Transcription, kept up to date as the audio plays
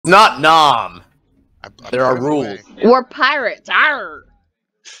Not Nom. I There are put 'em rules. away. We're pirates. Arr!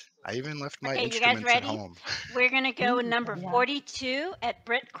 I even left my Okay, you guys instruments at ready? home. We're gonna go number 42 at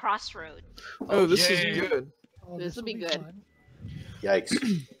Britt Crossroad. Oh, this is Yay. good. Oh, This will be good. fun. Yikes.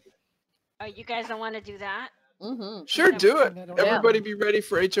 Oh, you guys don't want to do that? Mm-hmm. Sure, do it. Yeah. Everybody be ready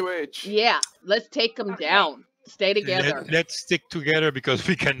for HOH. Yeah, let's take them Okay. down. Stay together. Let's stick together because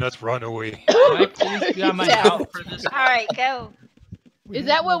we cannot run away. Can I please be on my Yeah. mount for this? All right, go. Is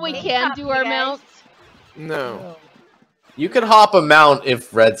that what we can do our You guys. mounts? No. You can hop a mount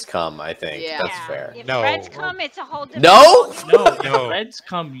if reds come, I think. Yeah. That's fair. If No. Reds come, it's a whole different. No? No, if No. Reds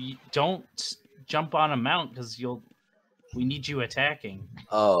come, you don't jump on a mount because we need you attacking.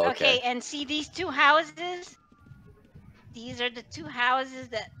 Oh, Okay, okay. and see these two houses? These are the two houses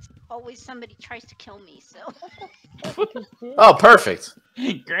that always somebody tries to kill me. So Oh, perfect.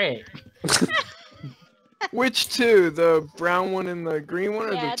 Great. Which two? The brown one and the green one,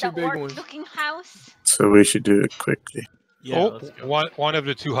 or yeah, the two big ones? orc-looking house. So we should do it quickly. Yeah, let's go. One of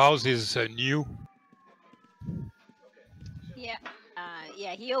the two houses is new. Yeah,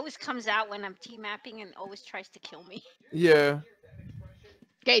 yeah. He always comes out when I'm team mapping and always tries to kill me. Yeah.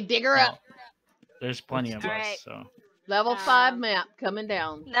 Okay, dig her up. There's plenty of All us, right. so Level 5 map coming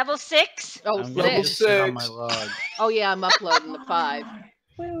down. Level 6. Oh, I'm gonna Level six. just sit on my 6. log. Oh yeah, I'm uploading the 5.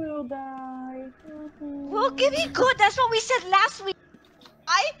 We will die. We'll give you good. That's what we said last week.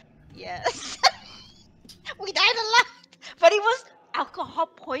 Yes. We died a lot, but it was alcohol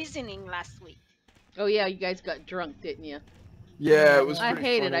poisoning last week. Oh yeah, you guys got drunk, didn't you? Yeah, it was. I pretty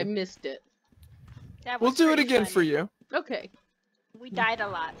hate it. I funny. missed it. That We'll was do it pretty again funny. for you. Okay. We died a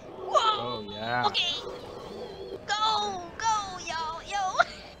lot. Whoa. Oh yeah. Okay. Go, yo.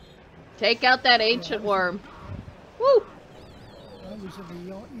 Take out that ancient worm. Woo! Well, we should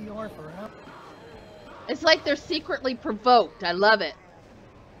be ER for help. It's like they're secretly provoked. I love it.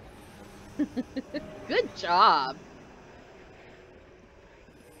 Good job.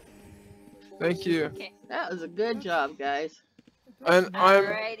 Thank you. Okay. That was a good job, guys. And I'm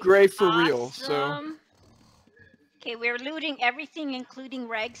Alrighty. gray for real, so. Awesome. Okay, we're looting everything, including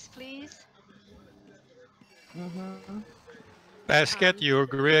regs, please. Mm-hmm. Basket, you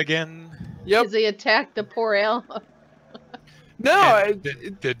agree again? Yep. Because he attacked the poor elf. No, And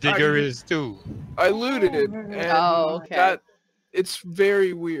the digger is too. I looted it, and Oh, okay. that it's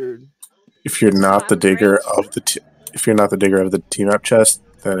very weird. If you're not the I'm digger great. of the team up chest,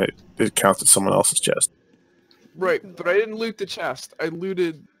 then it counts as someone else's chest. Right, but I didn't loot the chest. I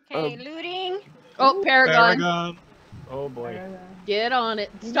looted. Okay, looting. Oh, Paragon. Paragon. Oh boy. Get on it.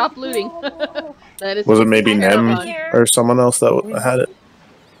 Stop looting. That is Was it maybe Paragon. Nem Here. or someone else that had it?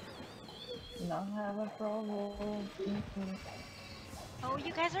 Not have a problem. Oh,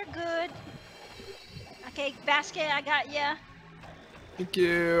 you guys are good. Okay, basket, I got ya. Thank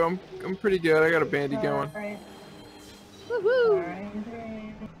you. I'm pretty good. I got a bandy going. Alright, Woohoo!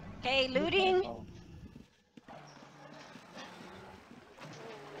 alright. Okay, looting.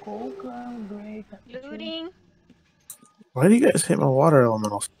 Coca, great. Looting. Why do you guys hate my water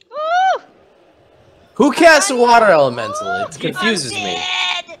elementals? Woo! Who casts a water elemental? It I'm confuses me.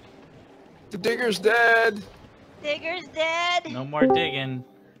 dead. The digger's dead. Digger's dead. No more digging. No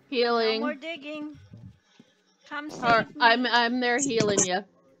Healing. more digging. Come save Or, me. I'm there healing you.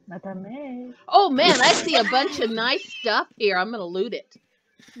 Not a me. Oh man, I see a bunch of nice stuff here. I'm gonna loot it.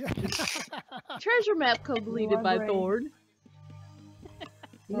 Treasure map completed by great. Thorn.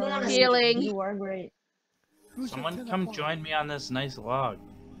 You are great. Healing. You are great. Someone come join me on this nice log.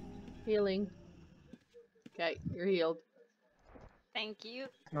 Healing. Okay, you're healed. Thank you.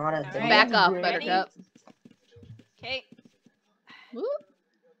 Not a Alright. thing. Back off, Great. Buttercup. Okay. Woo.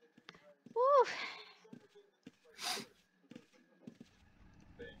 Woo.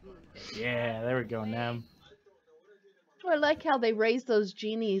 Yeah, there we go, Nem. Oh, I like how they raise those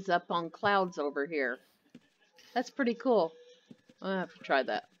genies up on clouds over here. That's pretty cool. I'll have to try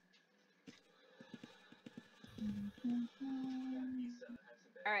that.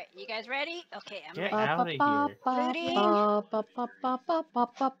 All right, you guys ready? Okay, I'm Get ready. out of here. Looting.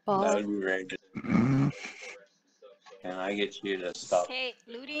 That'd be very good. Can I get you to stop? Okay,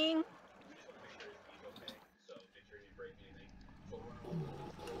 looting.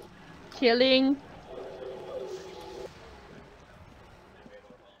 Killing.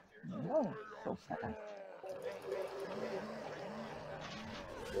 Oh, so fast.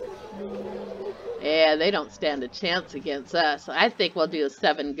 Yeah, they don't stand a chance against us. I think we'll do a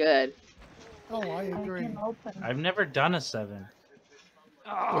 7 good. Oh, I agree. can open. I've never done a 7.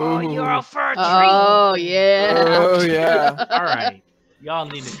 Oh, Ooh. you're all for a treat. Oh yeah. Oh yeah. Alright. Y'all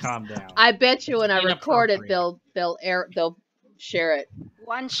need to calm down. I bet you when I Inappropriate. record it, they'll share it.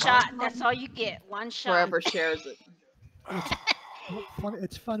 One shot. That's all you get. One shot. Forever shares it.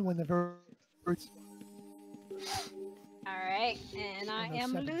 It's fun when the birds. All right, and I those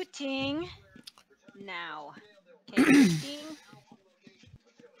am sevens. looting now. Okay, looting.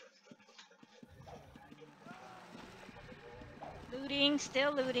 Looting,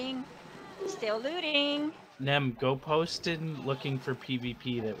 still looting. Still looting. Nem, go post in looking for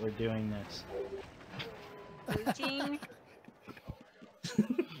PvP that we're doing this. Looting.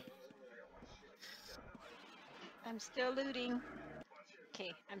 I'm still looting.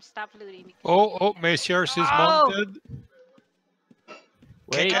 Okay, I'm stop looting. Oh, Messieurs is mounted.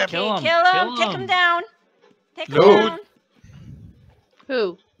 Wait, Okay, kill him. kill him. Take him down. Take him Load. down.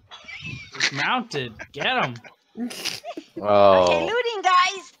 Who? He's mounted. Get him. Oh. Okay, looting,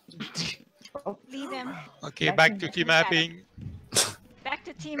 guys. Leave him. Okay, back to team mapping. Back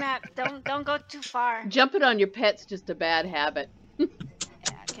to team map. Don't go too far. Jumping on your pet's just a bad habit. Yeah,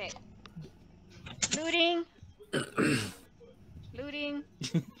 okay. Looting. Looting.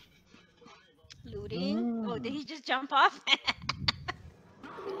 Looting. Oh, did he just jump off?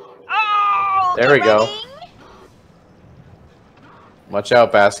 Oh! There we get go. running. Watch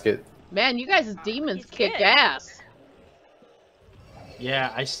out, basket. Man, you guys' demons He's kick good. ass.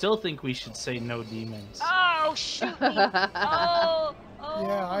 Yeah, I still think we should say no demons. Oh, shoot me. Oh, oh.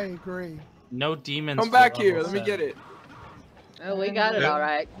 Yeah, I agree. No demons. Come for back level here. Let me 7. get it. Oh, we got it Yeah. all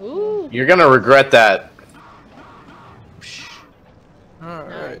right. Ooh. You're gonna regret that. All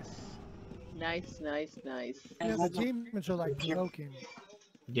right. Nice, nice, nice. Yeah, the demons are like broken.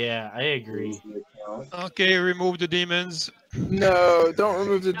 Yeah, I agree. Okay, remove the demons. No, don't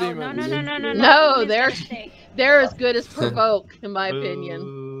remove the No, demons. no, no, no, no, no. No, Demons they're gotta stay. they're as good as provoke, in my opinion.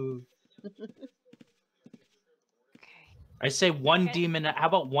 Boo. Okay. I say one Okay. demon. How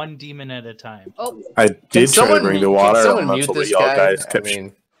about one demon at a time? Oh, I Can did try to someone, bring the can water. someone and mute that's what this y'all guy? guys I kept.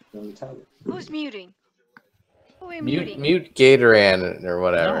 mean, Who's muting? Who are we mute, muting? mute Gatoran or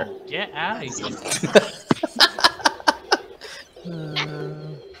whatever. No, get out of here.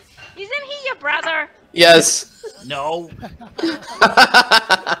 Isn't he your brother? Yes. No,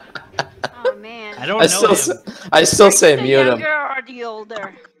 Oh man. I don't I know still, him. I still say the mute him. younger or the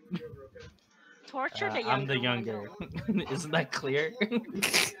older? Torture the younger. I'm the younger. Isn't that clear?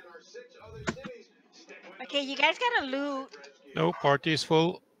 Okay, you guys gotta loot. No, party is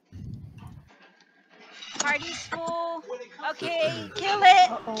full. Party's full. Okay, kill it.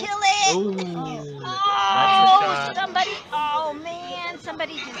 Kill it. Ooh, Oh, that's a shot. somebody. Oh man,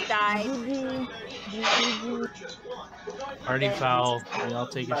 somebody just died. Party foul. We all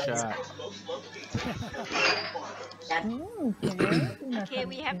take a shot. Okay,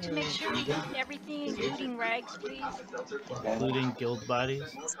 we have to make sure we loot everything, including rags, please. Including guild bodies.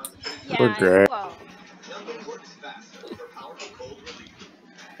 Yeah. We're great. Well,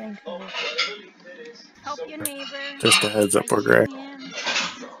 help your neighbor. Just a heads up, we're Help great. him.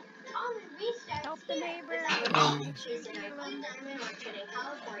 Help the neighbor.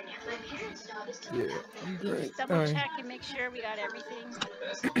 Yeah, I'm great. Just double check and make sure we got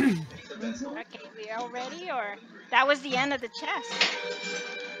everything. Okay, we all ready, or that was the end of the chest.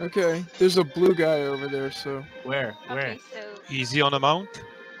 Okay, there's a blue guy over there, so. Where? Okay, so Easy on the mount.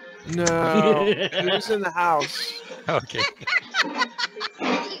 No, he was in the house. Okay. you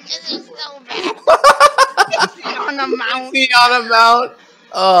guys are so bad. On the mount. See on a mount.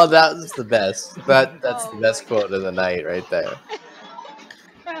 Oh, that was the best. That's the best quote of the night right there.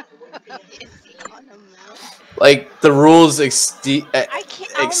 On the mount. Like the rules I can't.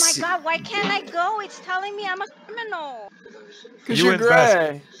 Oh my god! Why can't I go? It's telling me I'm a criminal. Cause You you're and Bas-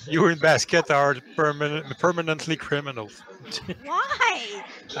 gray. You and Basket are permanently criminals. Why?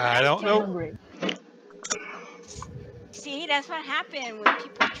 I don't know. See, that's what happened when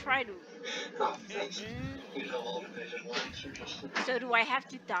people try to. So do I have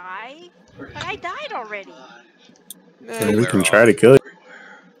to die? But I died already. Nah, I mean, we can try to kill you.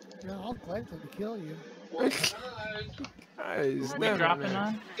 Yeah, I'll gladly kill you. Guys, Are we dropping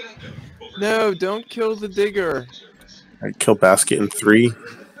on? No, don't kill the digger. I kill basket in 3,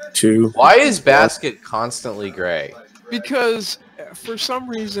 2. Why is basket constantly gray? Because for some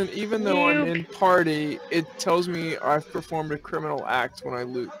reason, even though I'm in party, it tells me I've performed a criminal act when I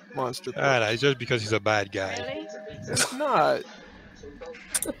loot monster. It's just because he's a bad guy. Really? It's not.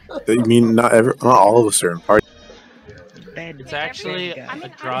 You mean not all of us are in party? It's actually I'm a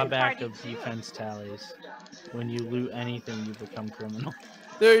in drawback party of too. defense tallies. When you loot anything, you become criminal.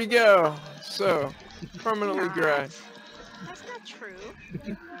 There you go. So, permanently gray. That's not true.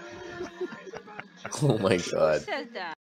 Oh my god. Who says that?